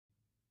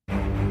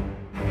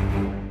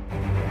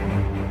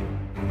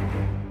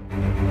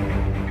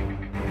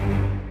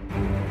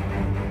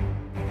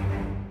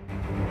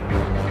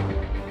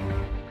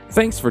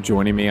Thanks for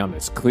joining me on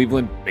this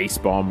Cleveland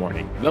baseball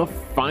morning. The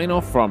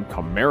final from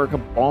Comerica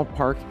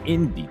Ballpark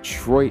in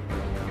Detroit.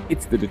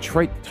 It's the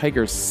Detroit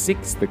Tigers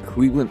 6, the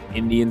Cleveland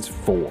Indians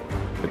 4.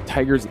 The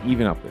Tigers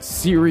even up the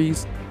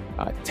series.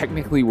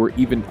 Technically, we're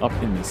even up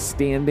in the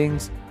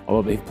standings,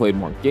 although they've played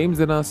more games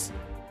than us.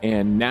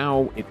 And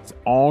now it's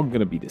all going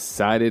to be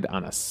decided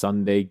on a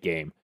Sunday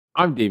game.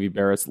 I'm Davey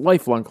Barris,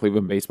 lifelong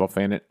Cleveland baseball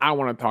fan, and I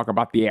want to talk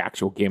about the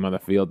actual game on the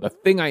field, the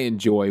thing I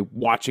enjoy,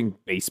 watching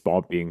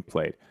baseball being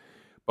played.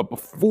 But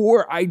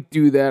before I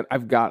do that,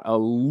 I've got a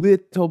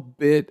little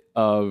bit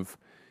of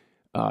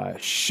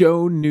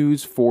show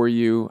news for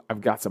you. I've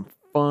got some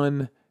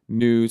fun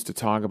news to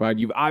talk about.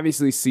 You've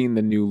obviously seen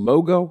the new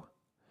logo,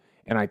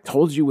 and I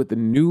told you with the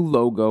new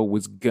logo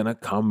was going to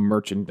come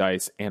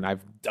merchandise, and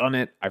I've done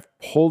it. I've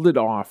pulled it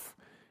off.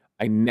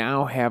 I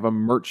now have a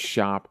merch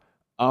shop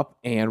up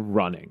and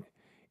running.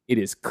 It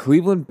is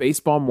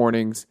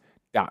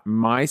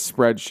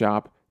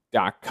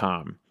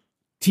clevelandbaseballmornings.myspreadshop.com.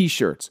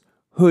 T-shirts,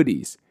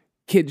 hoodies,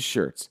 kids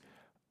shirts,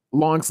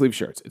 long sleeve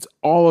shirts. It's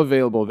all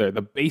available there.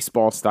 The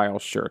baseball style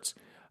shirts.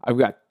 I've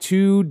got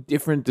two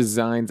different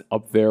designs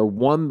up there.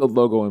 One, the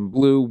logo in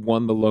blue,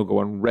 one, the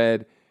logo in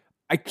red.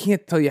 I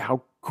can't tell you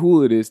how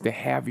cool it is to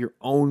have your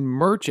own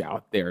merch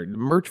out there,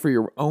 merch for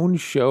your own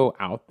show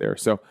out there.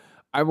 So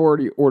I've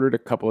already ordered a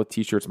couple of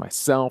t-shirts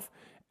myself.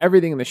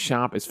 Everything in the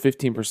shop is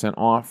 15%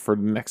 off for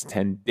the next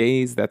 10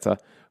 days. That's a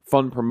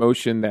fun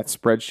promotion that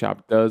Spreadshop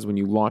does when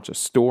you launch a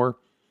store.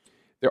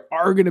 There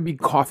are going to be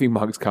coffee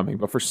mugs coming,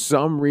 but for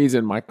some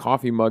reason, my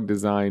coffee mug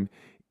design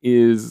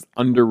is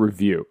under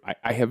review.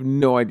 I have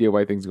no idea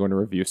why things are going to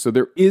review. So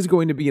there is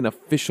going to be an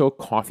official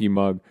coffee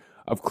mug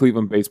of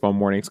Cleveland Baseball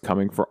Mornings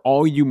coming for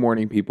all you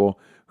morning people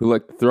who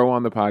like to throw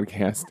on the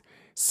podcast,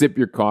 sip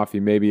your coffee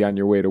maybe on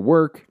your way to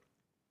work,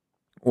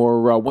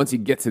 or once you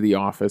get to the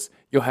office,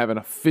 you'll have an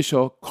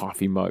official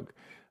coffee mug.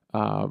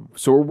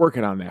 So we're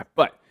working on that.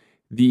 But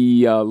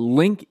the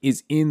link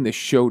is in the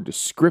show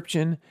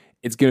description.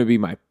 It's going to be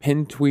my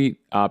pinned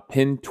tweet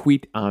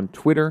on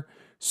Twitter.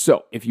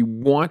 So if you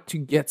want to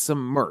get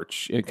some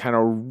merch and kind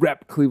of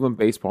rep Cleveland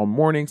Baseball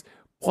Mornings,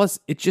 plus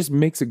it just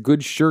makes a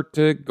good shirt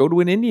to go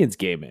to an Indians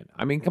game in.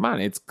 I mean, come on,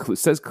 it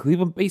says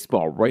Cleveland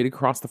Baseball right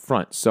across the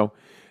front. So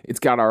it's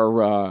got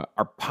our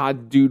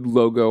Pod Dude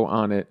logo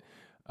on it.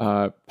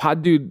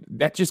 Pod Dude,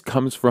 that just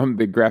comes from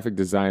the graphic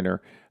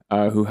designer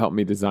who helped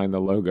me design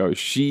the logo.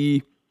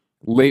 She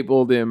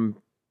labeled him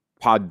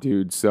Pod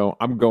Dude, so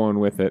I'm going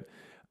with it.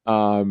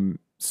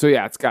 So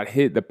yeah, it's got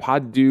the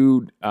Pod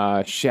Dude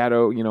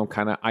shadow,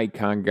 kind of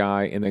icon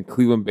guy, and then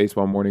Cleveland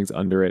Baseball Mornings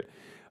under it,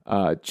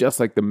 just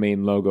like the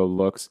main logo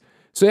looks.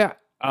 So yeah,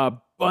 a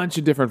bunch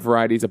of different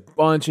varieties, a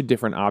bunch of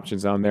different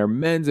options on there,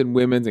 men's and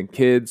women's and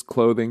kids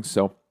clothing.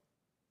 So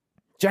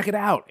check it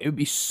out. It would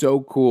be so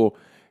cool.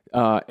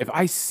 If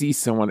I see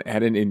someone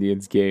at an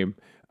Indians game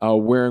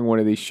wearing one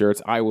of these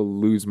shirts, I will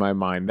lose my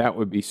mind. That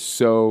would be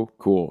so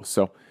cool.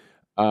 So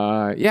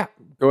yeah,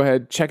 go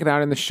ahead, check it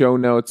out in the show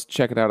notes.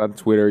 Check it out on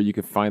Twitter. You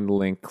can find the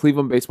link,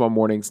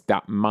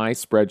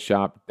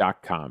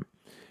 clevelandbaseballmornings.myspreadshop.com.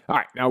 All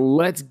right, now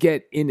let's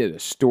get into the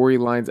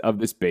storylines of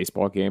this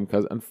baseball game,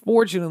 because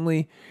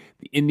unfortunately,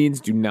 the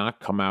Indians do not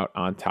come out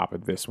on top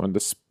of this one,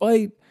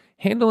 despite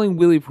handling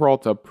Wily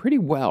Peralta pretty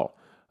well.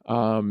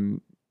 The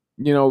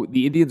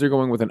Indians are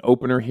going with an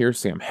opener here,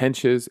 Sam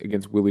Hentges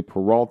against Wily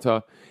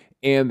Peralta.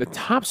 And the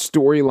top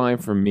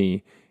storyline for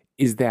me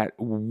is that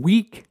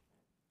weak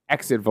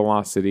exit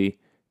velocity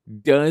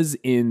does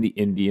in the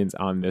Indians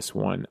on this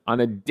one, on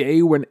a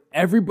day when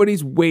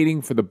everybody's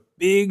waiting for the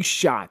big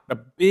shot, the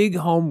big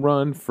home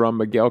run from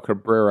Miguel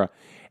Cabrera,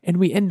 and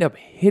we end up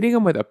hitting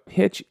him with a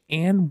pitch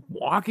and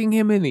walking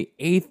him in the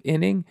 8th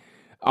inning.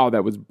 Oh,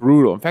 that was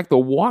brutal. In fact, the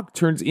walk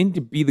turns in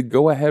to be the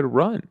go-ahead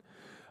run.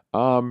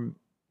 But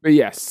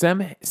yeah,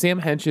 Sam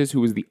Hentges,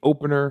 who was the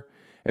opener,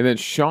 and then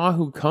Shaw,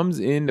 who comes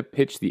in to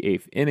pitch the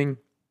 8th inning.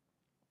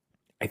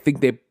 I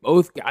think they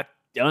both got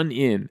done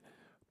in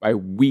by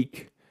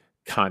weak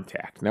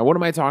contact. Now, what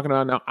am I talking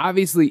about? Now,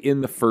 obviously, in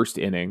the first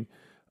inning,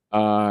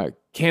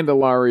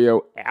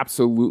 Candelario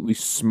absolutely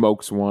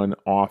smokes one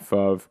off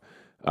of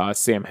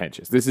Sam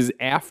Hentges. This is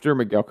after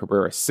Miguel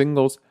Cabrera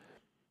singles.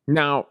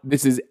 Now,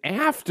 this is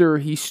after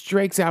he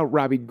strikes out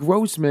Robbie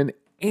Grossman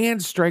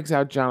and strikes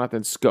out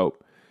Jonathan Schoop.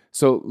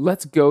 So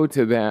let's go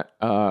to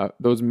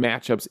those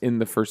matchups in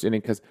the first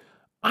inning, because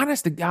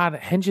honest to God,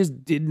 Hentges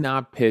did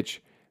not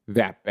pitch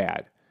that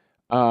bad.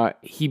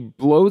 He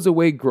blows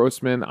away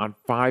Grossman on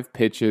 5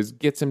 pitches,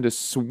 gets him to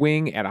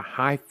swing at a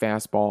high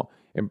fastball,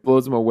 and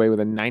blows him away with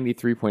a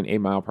 93.8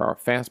 mile per hour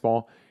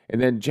fastball. And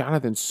then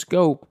Jonathan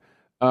Schoop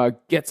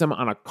gets him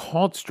on a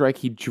called strike.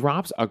 He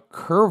drops a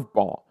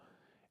curveball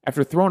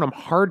after throwing him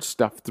hard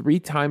stuff 3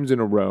 times in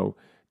a row.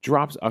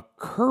 Drops a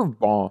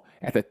curveball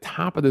at the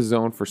top of the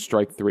zone for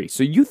strike 3.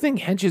 So you think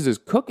Hentges is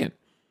cooking.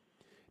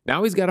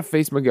 Now he's got to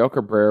face Miguel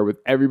Cabrera with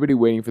everybody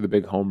waiting for the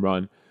big home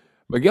run.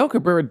 Miguel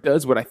Cabrera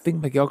does what I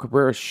think Miguel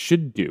Cabrera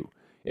should do.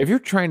 If you're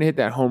trying to hit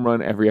that home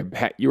run every at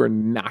bat, you are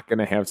not going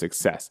to have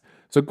success.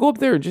 So go up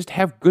there and just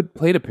have good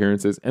plate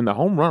appearances, and the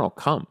home run will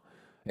come.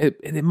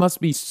 It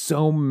must be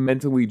so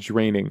mentally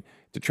draining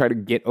to try to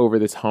get over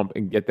this hump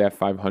and get that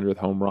 500th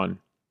home run.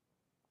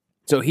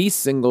 So he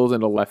singles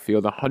into left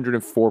field,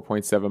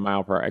 104.7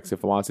 mile per hour exit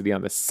velocity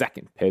on the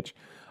second pitch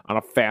on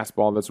a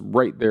fastball that's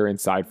right there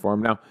inside for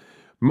him. Now,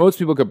 most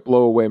people could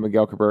blow away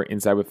Miguel Cabrera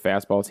inside with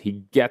fastballs.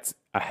 He gets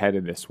ahead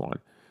of this one.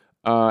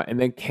 And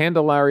then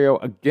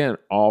Candelario, again,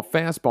 all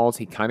fastballs.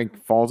 He kind of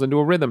falls into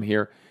a rhythm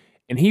here,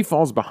 and he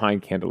falls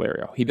behind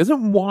Candelario. He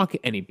doesn't walk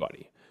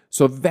anybody.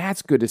 So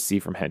that's good to see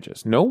from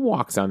Hentges. No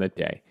walks on the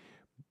day,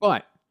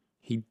 but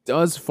he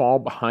does fall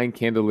behind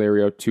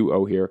Candelario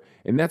 2-0 here,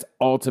 and that's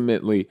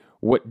ultimately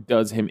what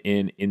does him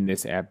in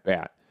this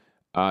at-bat.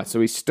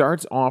 So he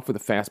starts off with a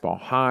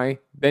fastball high,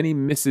 then he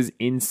misses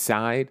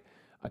inside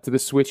to the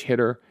switch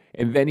hitter,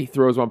 and then he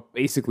throws one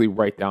basically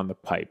right down the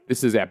pipe.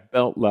 This is at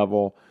belt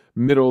level,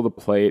 middle of the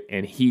plate,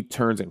 and he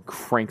turns and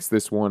cranks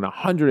this one,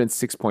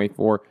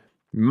 106.4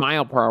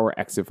 mile per hour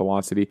exit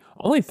velocity,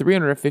 only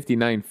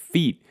 359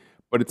 feet,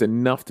 but it's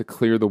enough to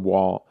clear the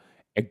wall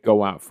and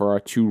go out for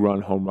a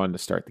 2-run home run to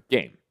start the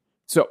game.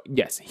 So,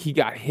 yes, he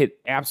got hit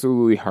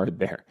absolutely hard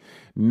there.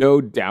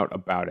 No doubt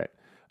about it.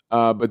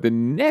 But the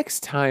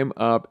next time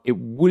up, it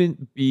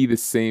wouldn't be the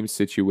same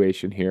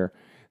situation here.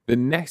 The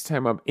next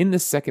time up, in the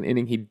second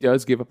inning, he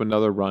does give up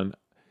another run.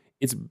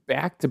 It's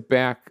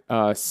back-to-back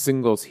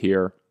singles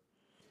here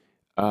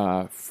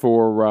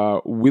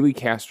for Willie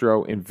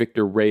Castro and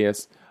Victor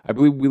Reyes. I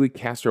believe Willie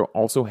Castro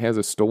also has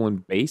a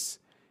stolen base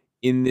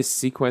in this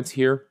sequence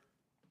here.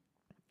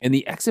 And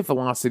the exit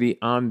velocity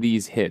on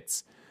these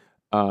hits,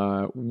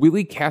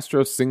 Willie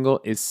Castro's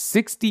single is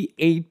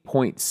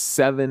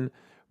 68.7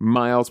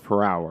 miles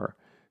per hour.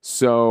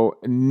 So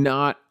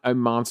not a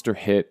monster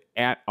hit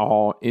at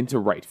all into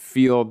right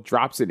field,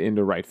 drops it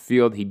into right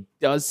field. He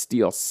does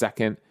steal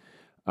second.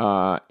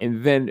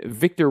 And then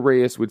Victor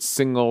Reyes would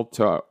single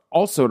to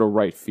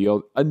right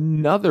field.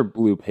 Another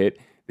bloop hit.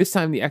 This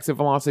time the exit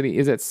velocity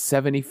is at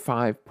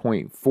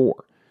 75.4.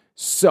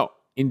 So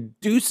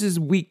induces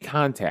weak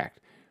contact.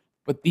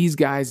 But these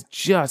guys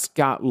just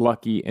got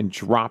lucky and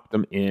dropped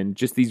them in.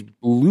 Just these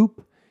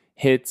bloop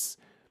hits.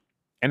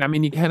 And I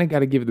mean, you kind of got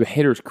to give the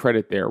hitters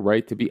credit there,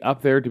 right? To be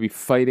up there, to be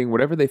fighting,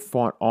 whatever they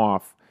fought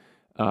off,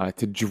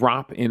 to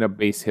drop in a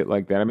base hit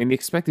like that. I mean, the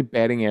expected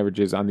batting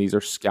averages on these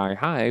are sky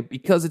high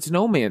because it's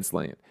no man's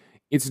land.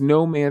 It's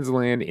no man's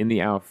land in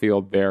the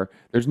outfield there.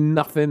 There's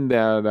nothing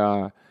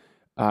that,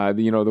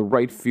 the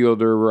right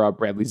fielder,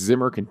 Bradley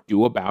Zimmer, can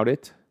do about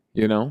it,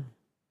 you know?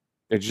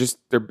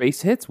 They're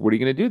base hits. What are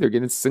you going to do? They're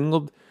getting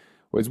singled,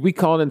 as we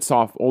call it in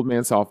old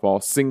man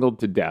softball, singled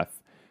to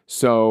death.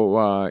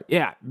 So,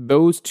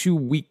 those two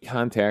weak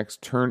contacts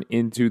turn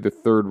into the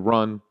third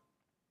run.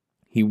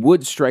 He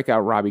would strike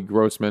out Robbie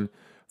Grossman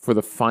for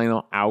the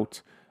final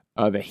out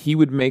that he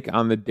would make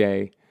on the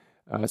day.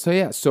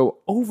 So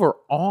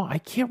overall, I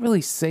can't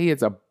really say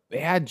it's a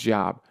bad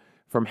job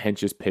from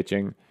Hentges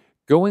pitching.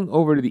 Going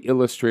over to the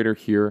illustrator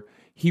here,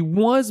 he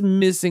was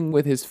missing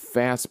with his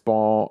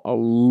fastball a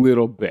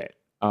little bit.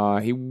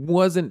 He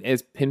wasn't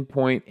as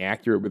pinpoint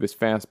accurate with his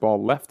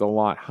fastball, left a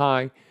lot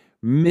high,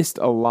 missed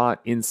a lot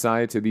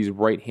inside to these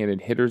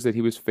right-handed hitters that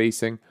he was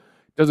facing.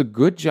 Does a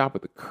good job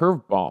with the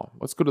curveball.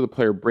 Let's go to the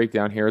player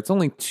breakdown here. It's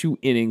only 2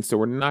 innings, so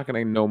we're not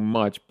going to know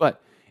much,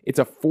 but it's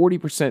a 40%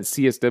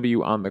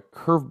 CSW on the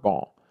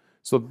curveball.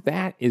 So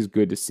that is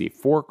good to see.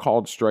 4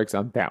 called strikes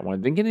on that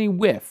one. Didn't get any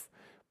whiff,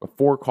 but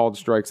 4 called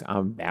strikes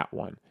on that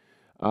one.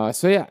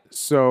 So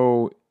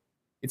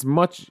it's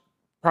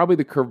probably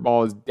the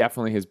curveball is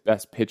definitely his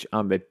best pitch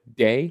on the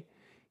day.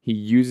 He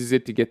uses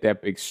it to get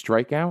that big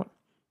strikeout.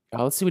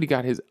 Let's see what he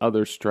got his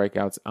other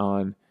strikeouts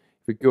on.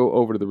 If we go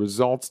over to the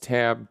results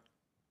tab,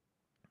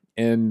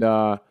 and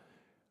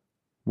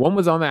one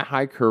was on that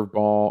high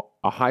curveball,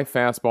 a high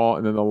fastball,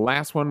 and then the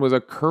last one was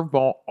a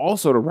curveball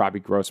also to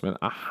Robbie Grossman,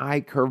 a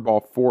high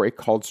curveball for a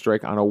called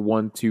strike on a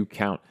 1-2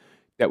 count.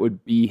 That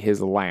would be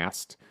his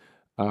last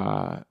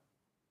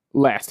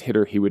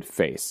hitter he would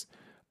face.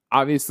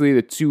 Obviously,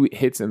 the 2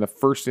 hits in the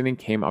first inning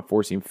came off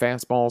four-seam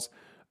fastballs.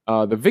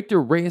 The Victor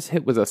Reyes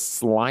hit was a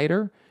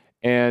slider,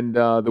 and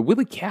the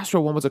Willie Castro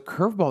one was a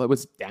curveball that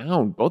was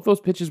down. Both those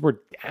pitches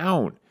were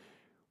down.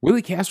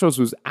 Willie Castro's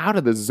was out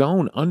of the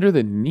zone under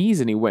the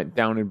knees, and he went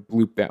down and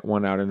blooped that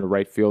one out into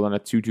right field on a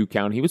 2-2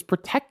 count. He was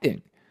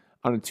protecting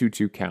on a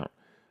 2-2 count.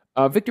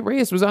 Victor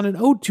Reyes was on an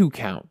 0-2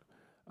 count.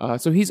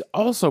 So he's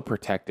also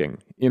protecting,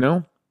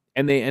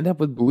 and they end up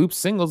with bloop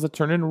singles that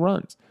turn into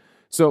runs.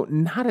 So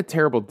not a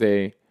terrible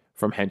day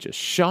from Hentges.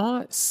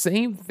 Shaw,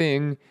 same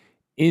thing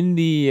in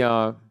the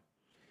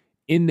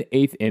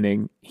 8th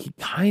inning. He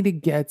kind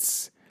of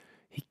gets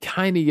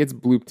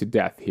blooped to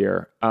death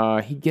here.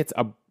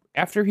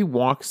 After he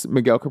walks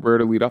Miguel Cabrera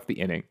to lead off the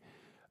inning,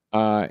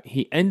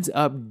 he ends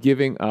up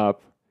giving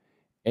up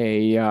on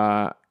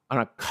a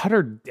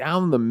cutter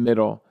down the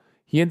middle.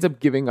 He ends up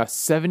giving a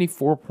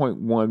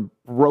 74.1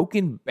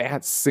 broken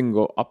bat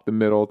single up the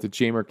middle to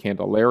Jeimer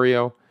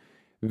Candelario.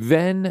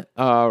 Then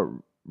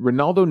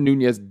Ronaldo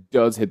Nunez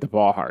does hit the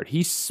ball hard.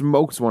 He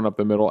smokes one up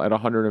the middle at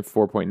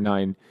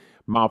 104.9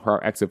 mile per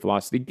hour exit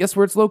velocity. Guess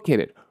where it's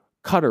located?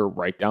 cutter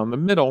right down the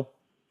middle.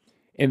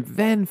 And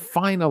then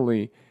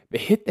finally, the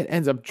hit that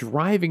ends up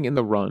driving in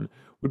the run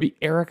would be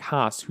Eric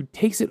Haas, who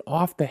takes it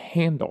off the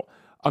handle,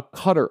 a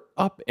cutter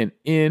up and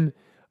in.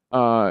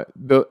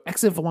 The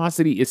exit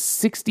velocity is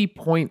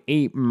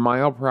 60.8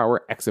 mile per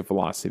hour exit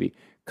velocity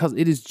because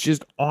it is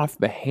just off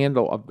the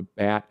handle of the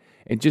bat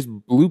and just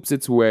bloops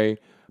its way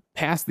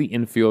past the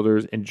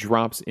infielders and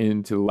drops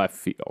into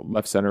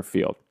left center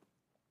field.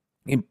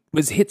 It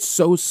was hit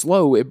so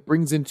slow, it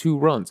brings in 2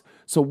 runs.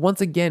 So once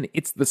again,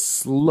 it's the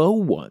slow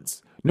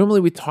ones. Normally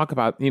we talk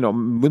about,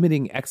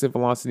 limiting exit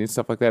velocity and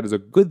stuff like that is a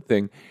good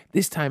thing.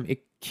 This time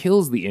it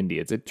kills the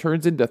Indians. It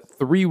turns into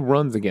 3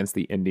 runs against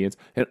the Indians,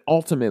 and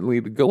ultimately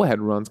the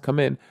go-ahead runs come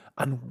in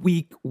on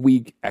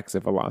weak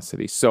exit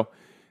velocity. So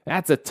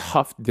that's a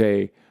tough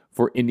day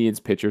for Indians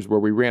pitchers where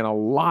we ran a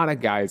lot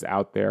of guys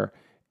out there,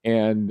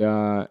 and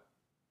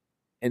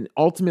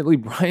ultimately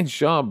Bryan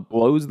Shaw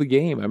blows the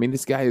game. I mean,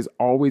 this guy is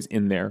always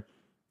in there.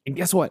 And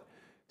guess what?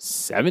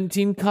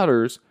 17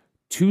 cutters,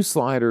 2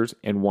 sliders,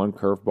 and 1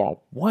 curveball.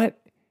 What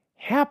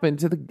happened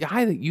to the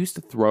guy that used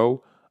to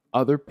throw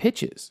other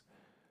pitches?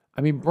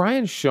 I mean,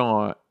 Bryan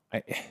Shaw,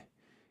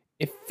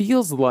 it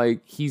feels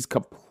like he's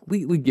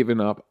completely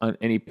given up on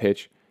any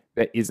pitch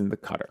that isn't the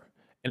cutter.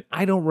 And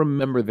I don't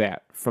remember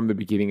that from the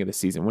beginning of the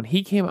season. When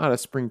he came out of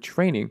spring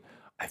training,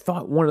 I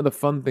thought one of the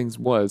fun things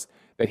was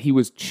that he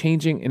was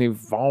changing and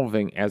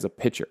evolving as a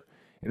pitcher.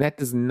 And that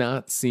does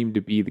not seem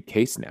to be the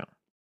case now.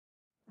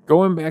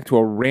 Going back to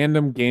a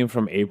random game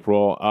from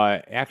April,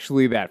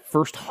 actually that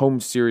first home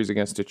series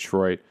against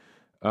Detroit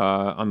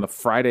on the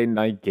Friday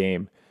night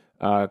game,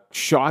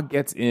 Shaw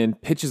gets in,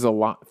 pitches a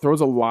lot, throws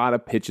a lot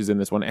of pitches in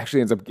this one,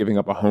 actually ends up giving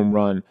up a home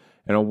run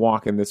and a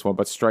walk in this one,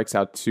 but strikes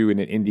out 2 in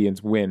an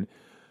Indians win.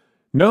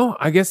 No,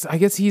 I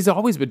guess he's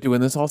always been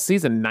doing this all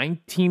season.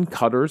 19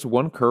 cutters,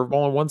 1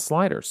 curveball, and 1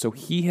 slider. So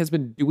he has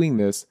been doing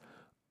this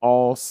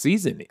all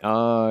season.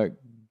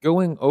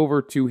 Going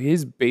over to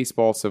his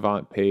Baseball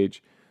Savant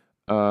page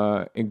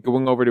and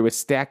going over to his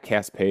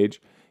StatCast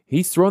page,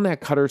 he's thrown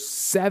that cutter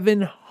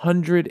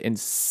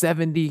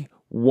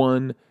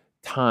 771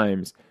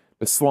 times.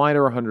 The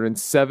slider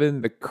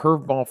 107, the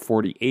curveball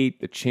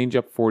 48, the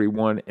changeup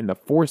 41, and the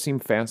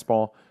four-seam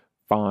fastball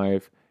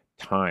 5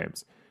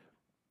 times.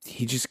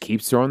 He just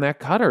keeps throwing that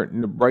cutter.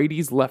 And the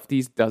righties,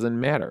 lefties, doesn't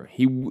matter.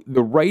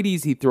 The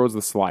righties, he throws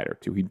the slider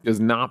to. He does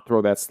not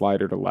throw that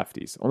slider to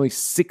lefties. Only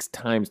 6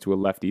 times to a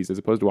lefties as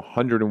opposed to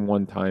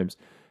 101 times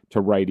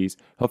to righties.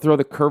 He'll throw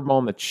the curveball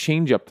and the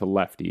changeup to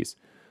lefties,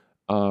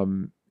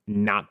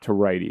 not to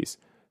righties.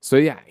 So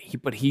yeah,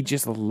 but he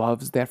just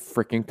loves that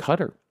freaking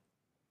cutter.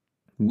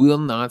 Will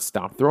not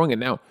stop throwing it.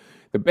 Now,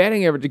 the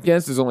batting average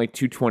against is only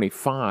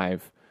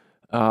 225.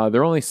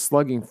 They're only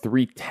slugging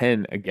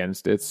 310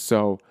 against it.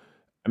 So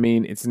I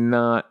mean, it's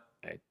not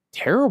a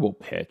terrible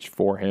pitch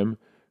for him,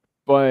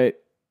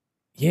 but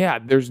yeah,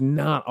 there's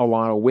not a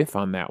lot of whiff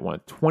on that one.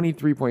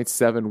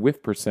 23.7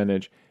 whiff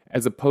percentage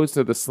as opposed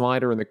to the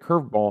slider and the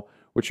curveball,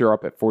 which are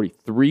up at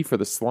 43 for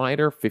the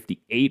slider,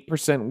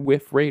 58%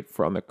 whiff rate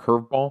on the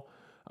curveball,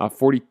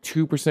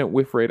 42%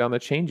 whiff rate on the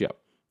changeup.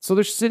 So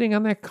they're sitting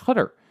on that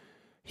cutter.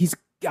 He's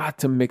got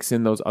to mix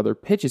in those other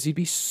pitches. He'd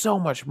be so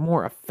much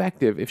more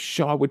effective if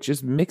Shaw would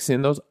just mix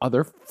in those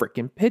other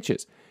freaking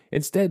pitches.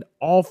 Instead,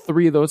 all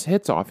 3 of those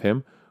hits off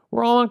him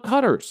were all on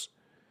cutters.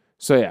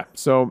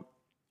 So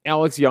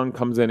Alex Young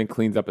comes in and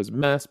cleans up his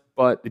mess,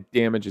 but the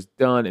damage is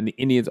done, and the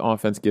Indians'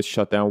 offense gets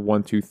shut down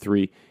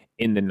 1-2-3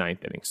 in the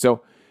 9th inning.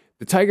 So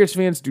the Tigers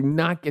fans do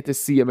not get to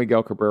see a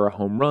Miguel Cabrera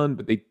home run,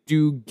 but they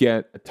do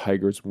get a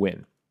Tigers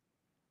win.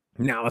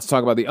 Now let's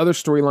talk about the other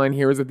storyline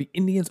here is that the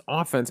Indians'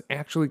 offense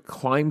actually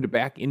climbed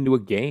back into a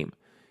game.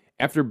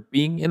 After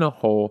being in a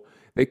hole,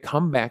 they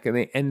come back and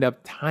they end up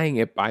tying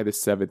it by the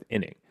 7th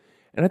inning.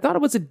 And I thought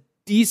it was a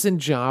decent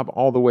job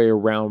all the way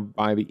around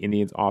by the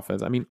Indians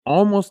offense. I mean,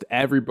 almost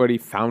everybody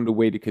found a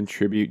way to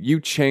contribute. Yu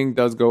Chang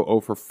does go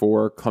 0 for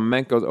 4.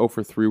 Clement goes 0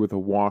 for 3 with a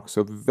walk.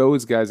 So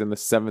those guys in the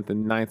 7th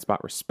and 9th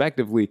spot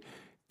respectively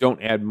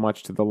don't add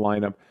much to the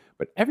lineup.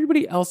 But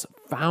everybody else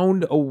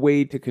found a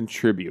way to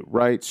contribute,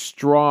 right?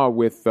 Straw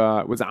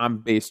was on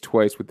base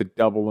twice with a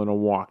double and a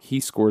walk. He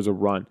scores a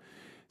run.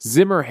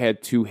 Zimmer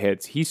had 2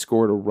 hits. He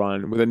scored a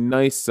run with a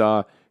nice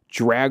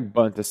drag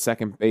bunt to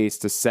second base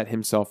to set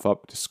himself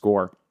up to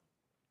score.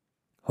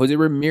 Jose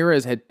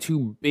Ramirez had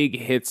 2 big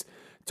hits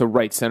to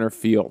right center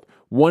field.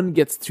 One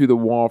gets to the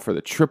wall for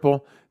the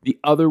triple. The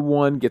other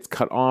one gets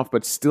cut off,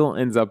 but still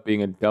ends up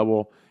being a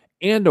double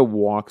and a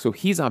walk. So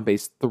he's on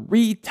base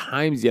 3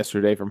 times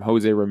yesterday from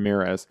Jose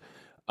Ramirez.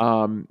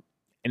 And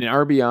an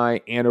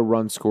RBI and a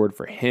run scored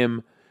for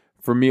him.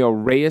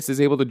 Franmil Reyes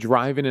is able to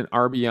drive in an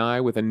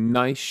RBI with a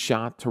nice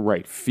shot to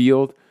right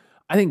field.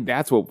 I think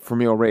that's what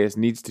Franmil Reyes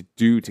needs to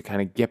do to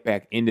kind of get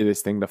back into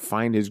this thing, to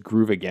find his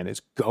groove again, is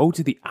go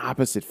to the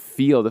opposite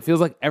field. It feels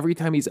like every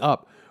time he's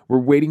up, we're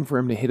waiting for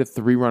him to hit a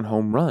 3-run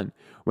home run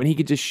when he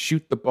could just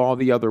shoot the ball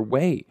the other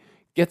way,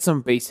 get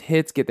some base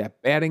hits, get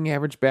that batting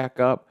average back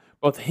up.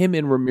 Both him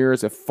and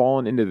Ramirez have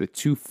fallen into the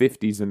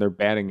 250s in their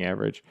batting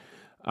average.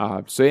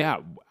 So yeah,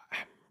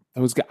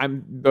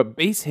 The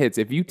base hits,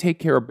 if you take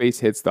care of base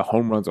hits, the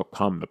home runs will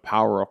come, the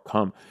power will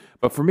come.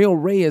 But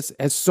Franmil Reyes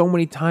has so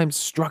many times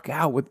struck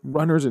out with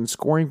runners in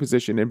scoring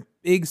position in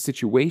big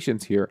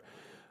situations here.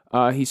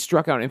 He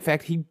struck out. In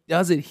fact, he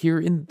does it here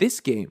in this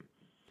game.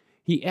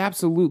 He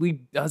absolutely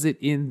does it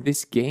in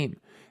this game.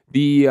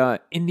 The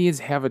Indians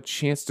have a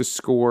chance to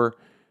score.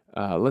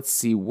 Let's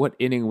see, what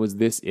inning was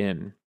this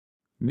in?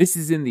 This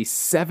is in the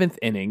 7th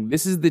inning.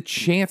 This is the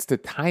chance to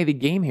tie the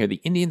game here.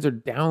 The Indians are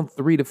down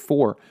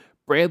 3-4.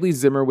 Bradley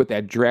Zimmer with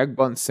that drag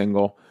bunt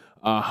single.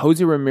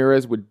 Jose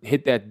Ramirez would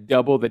hit that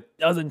double that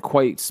doesn't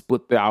quite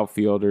split the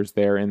outfielders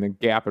there in the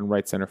gap in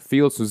right center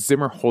field. So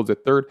Zimmer holds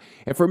at third.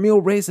 And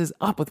Franmil Reyes is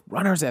up with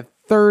runners at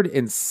third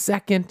and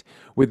second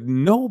with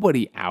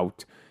nobody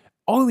out.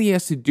 All he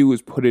has to do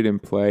is put it in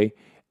play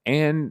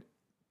and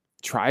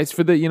tries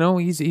for the,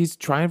 he's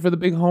trying for the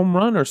big home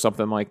run or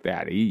something like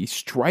that. He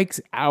strikes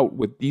out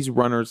with these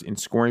runners in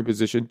scoring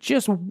position,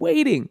 just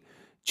waiting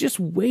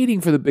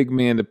for the big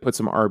man to put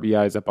some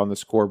RBIs up on the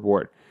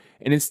scoreboard.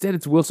 And instead,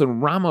 it's Wilson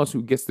Ramos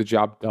who gets the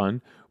job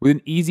done with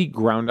an easy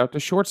ground out to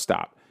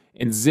shortstop.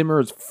 And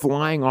Zimmer is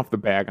flying off the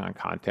bag on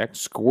contact,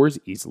 scores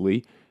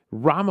easily.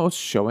 Ramos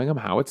showing him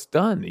how it's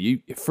done.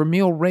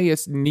 Franmil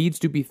Reyes needs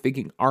to be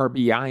thinking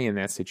RBI in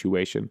that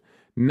situation,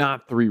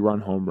 not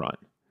 3-run home run.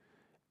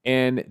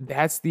 And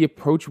that's the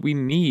approach we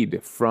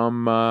need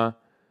from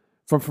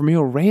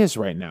Franmil Reyes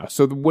right now.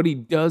 So what he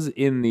does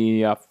in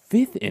the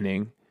 5th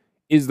inning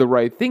is the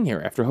right thing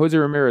here. After Jose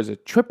Ramirez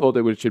had tripled,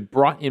 which had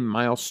brought in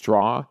Miles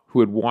Straw,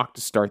 who had walked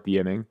to start the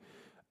inning,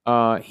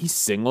 he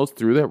singles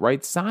through the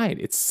right side.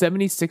 It's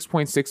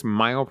 76.6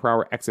 mile per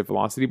hour exit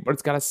velocity, but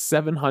it's got a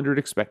 700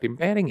 expected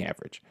batting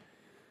average.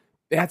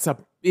 That's a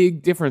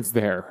big difference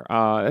there.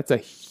 That's a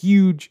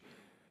huge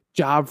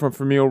job from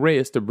Franmil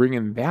Reyes to bring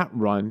in that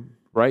run,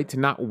 right? To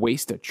not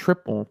waste a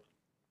triple.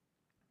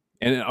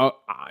 And,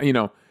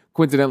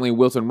 coincidentally,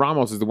 Wilson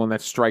Ramos is the one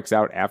that strikes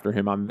out after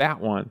him on that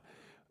one.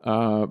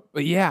 But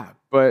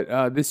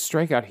this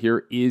strikeout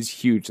here is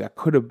huge. That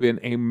could have been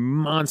a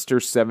monster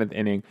 7th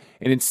inning,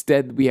 and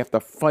instead we have to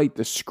fight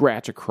the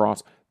scratch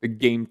across the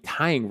game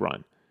tying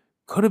run.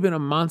 Could have been a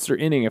monster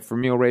inning if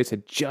Franmil Reyes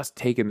had just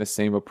taken the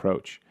same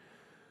approach.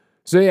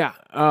 So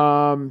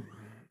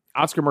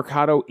Oscar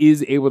Mercado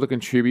is able to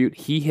contribute.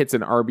 He hits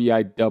an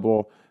RBI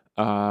double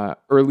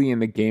early in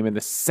the game in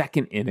the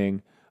 2nd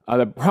inning.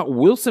 That brought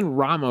Wilson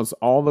Ramos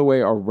all the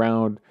way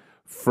around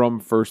from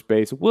first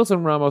base.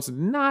 Wilson Ramos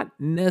not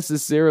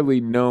necessarily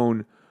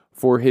known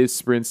for his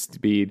sprint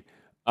speed.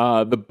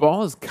 The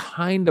ball is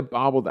kind of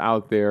bobbled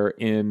out there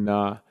in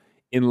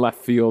left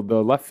field.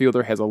 The left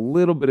fielder has a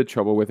little bit of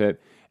trouble with it.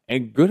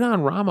 And good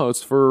on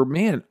Ramos for,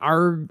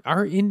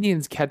 our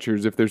Indians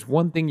catchers, if there's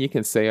one thing you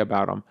can say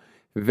about them,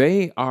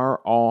 they are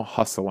all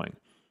hustling.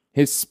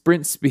 His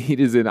sprint speed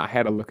is I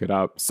had to look it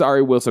up.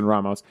 Sorry, Wilson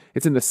Ramos.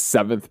 It's in the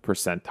 7th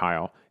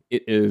percentile.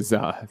 It is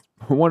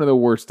one of the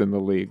worst in the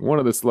league, one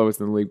of the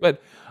slowest in the league.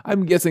 But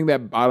I'm guessing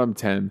that bottom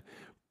 10,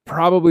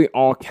 probably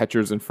all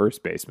catchers and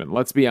first basemen.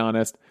 Let's be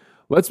honest.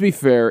 Let's be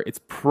fair. It's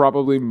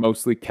probably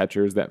mostly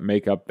catchers that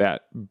make up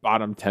that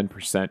bottom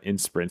 10% in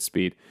sprint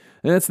speed.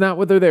 And that's not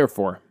what they're there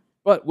for.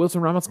 But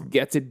Wilson Ramos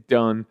gets it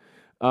done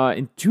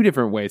in 2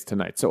 different ways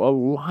tonight. So a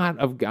lot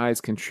of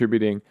guys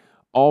contributing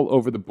all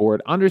over the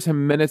board. Andres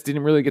Gimenez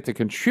didn't really get to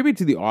contribute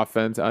to the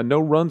offense. No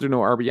runs or no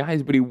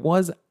RBIs, but he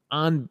was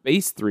on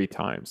base 3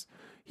 times.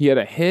 He had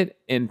a hit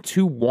and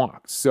 2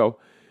 walks. So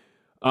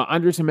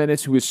Andres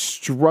Gimenez, who is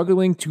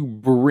struggling to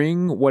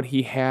bring what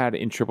he had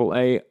in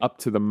AAA up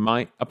to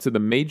the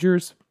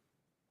majors,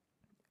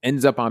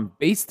 ends up on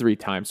base 3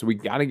 times. So we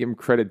got to give him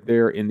credit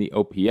there in the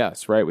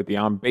OPS, right, with the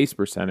on base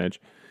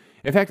percentage.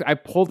 In fact, I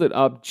pulled it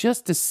up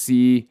just to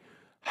see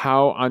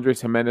how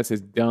Andres Gimenez has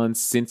done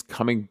since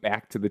coming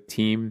back to the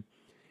team.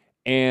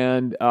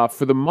 And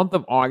for the month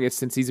of August,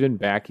 since he's been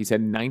back, he's had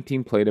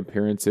 19 plate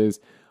appearances,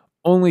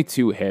 only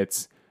 2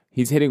 hits.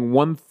 He's hitting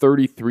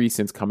 133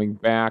 since coming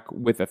back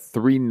with a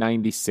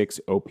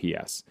 396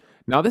 OPS.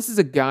 Now, this is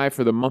a guy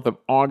for the month of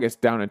August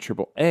down at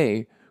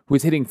AAA who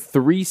was hitting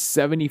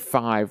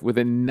 375 with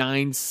a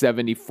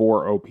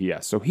 974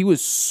 OPS. So he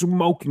was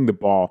smoking the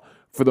ball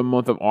for the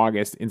month of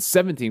August in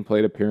 17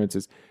 plate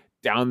appearances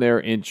down there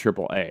in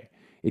AAA.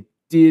 It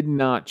did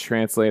not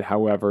translate,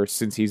 however,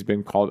 since he's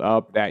been called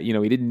up, that,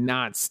 he did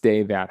not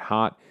stay that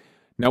hot.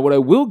 Now, what I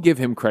will give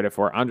him credit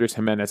for, Andres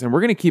Gimenez, and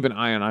we're going to keep an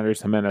eye on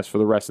Andres Gimenez for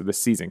the rest of the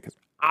season, because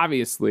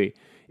obviously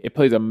it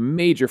plays a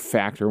major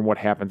factor in what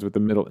happens with the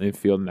middle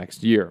infield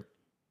next year.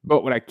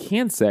 But what I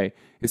can say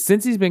is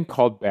since he's been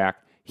called back,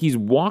 he's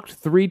walked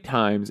 3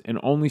 times and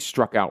only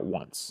struck out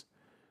once.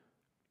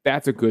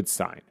 That's a good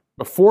sign.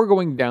 Before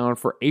going down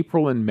for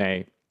April and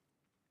May,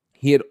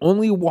 he had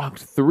only walked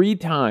 3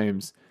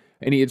 times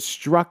and he had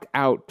struck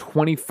out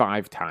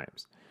 25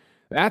 times.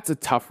 That's a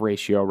tough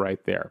ratio right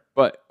there.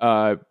 But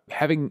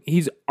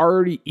he's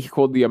already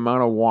equaled the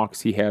amount of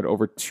walks he had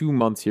over 2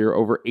 months here,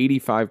 over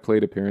 85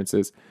 plate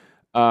appearances.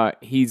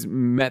 He's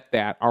met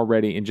that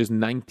already in just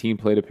 19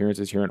 plate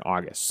appearances here in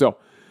August. So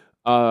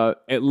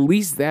at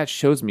least that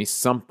shows me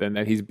something,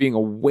 that he's being a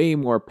way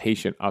more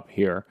patient up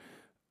here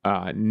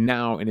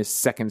now in his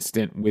second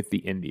stint with the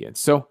Indians.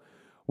 So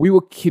we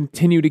will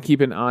continue to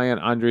keep an eye on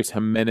Andres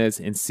Gimenez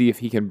and see if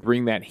he can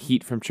bring that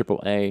heat from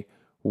AAA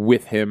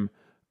with him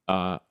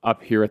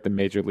up here at the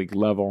major league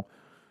level.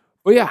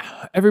 But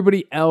yeah,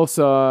 everybody else,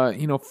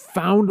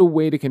 found a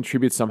way to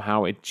contribute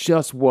somehow. It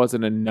just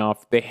wasn't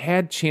enough. They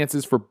had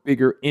chances for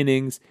bigger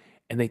innings,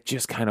 and they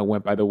just kind of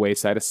went by the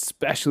wayside,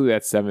 especially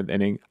that seventh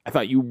inning. I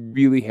thought you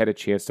really had a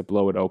chance to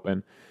blow it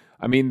open.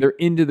 I mean, they're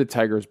into the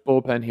Tigers'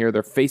 bullpen here.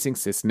 They're facing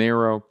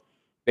Cisnero.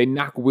 They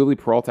knock Willie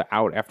Peralta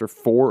out after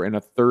 4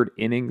 1/3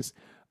 innings.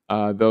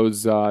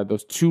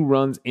 Those 2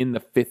 runs in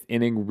the 5th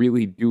inning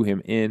really do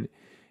him in.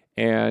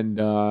 And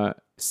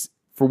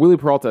for Willie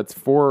Peralta, it's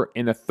 4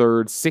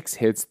 1/3, 6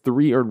 hits,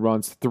 3 earned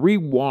runs, 3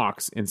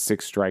 walks, and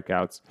 6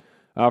 strikeouts.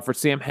 For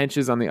Sam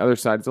Hentges on the other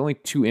side, it's only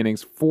 2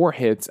 innings, 4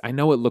 hits. I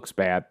know it looks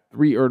bad.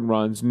 3 earned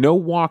runs, no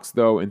walks,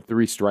 though, and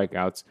 3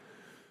 strikeouts.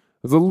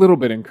 It was a little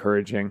bit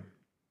encouraging.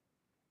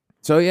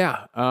 So,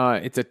 yeah,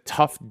 it's a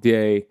tough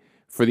day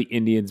for the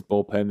Indians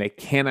bullpen. They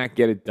cannot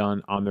get it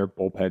done on their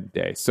bullpen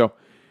day. So,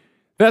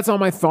 that's all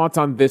my thoughts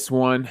on this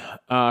one.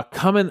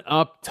 Coming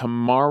up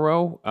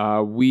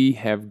tomorrow, we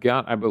have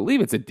got, I believe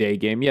it's a day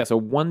game. Yes, a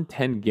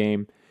 1:10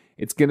 game.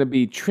 It's going to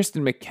be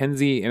Triston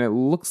McKenzie, and it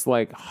looks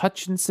like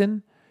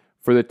Hutchinson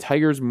for the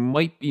Tigers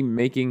might be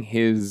making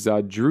his,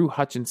 Drew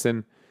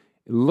Hutchinson,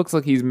 it looks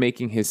like he's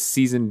making his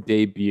season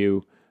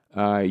debut.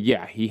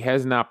 He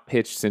has not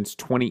pitched since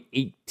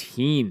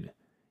 2018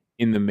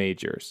 in the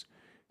majors.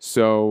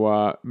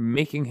 So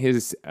making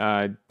his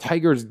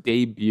Tigers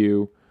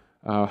debut.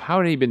 How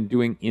had he been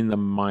doing in the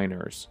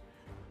minors?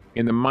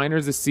 In the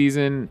minors this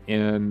season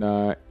in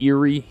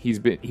Erie, he's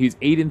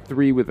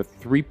 8-3 with a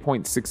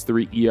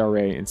 3.63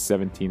 ERA in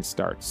 17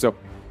 starts. So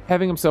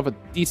having himself a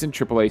decent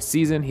AAA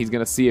season, he's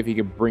going to see if he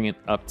can bring it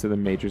up to the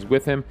majors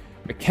with him.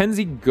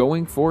 McKenzie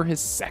going for his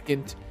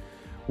second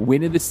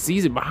win of the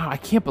season. Wow, I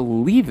can't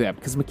believe that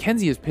because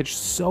McKenzie has pitched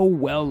so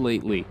well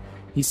lately.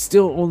 He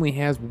still only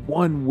has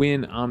 1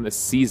 win on the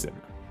season.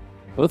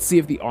 But let's see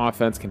if the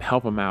offense can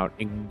help him out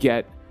and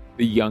get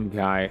the young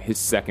guy his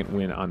second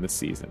win on the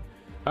season.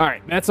 All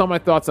right, that's all my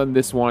thoughts on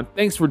this one.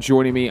 Thanks for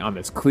joining me on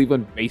this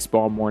Cleveland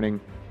baseball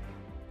morning.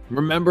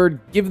 Remember,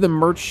 give the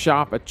merch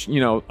shop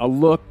a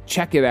look.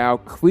 Check it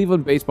out.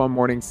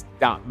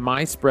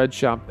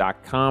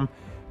 ClevelandBaseballMornings.myspreadshop.com.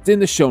 It's in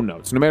the show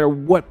notes. No matter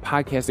what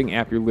podcasting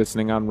app you're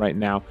listening on right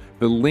now,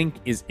 the link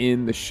is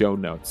in the show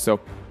notes.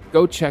 So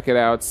go check it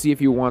out. See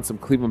if you want some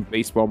Cleveland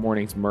Baseball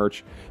Mornings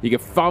merch. You can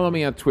follow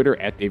me on Twitter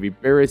at Davey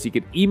Barris. You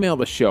can email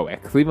the show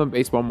at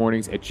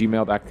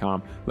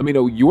clevelandbaseballmornings@gmail.com. Let me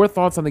know your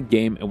thoughts on the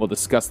game, and we'll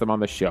discuss them on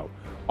the show.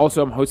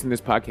 Also, I'm hosting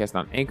this podcast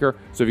on Anchor,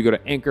 so if you go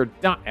to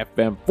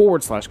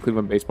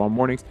anchor.fm/Cleveland Baseball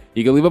Mornings,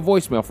 you can leave a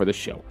voicemail for the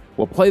show.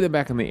 We'll play them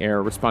back on the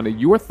air, respond to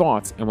your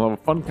thoughts, and we'll have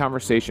a fun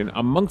conversation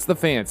amongst the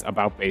fans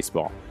about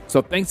baseball.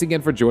 So thanks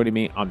again for joining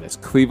me on this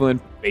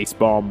Cleveland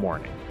Baseball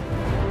Morning.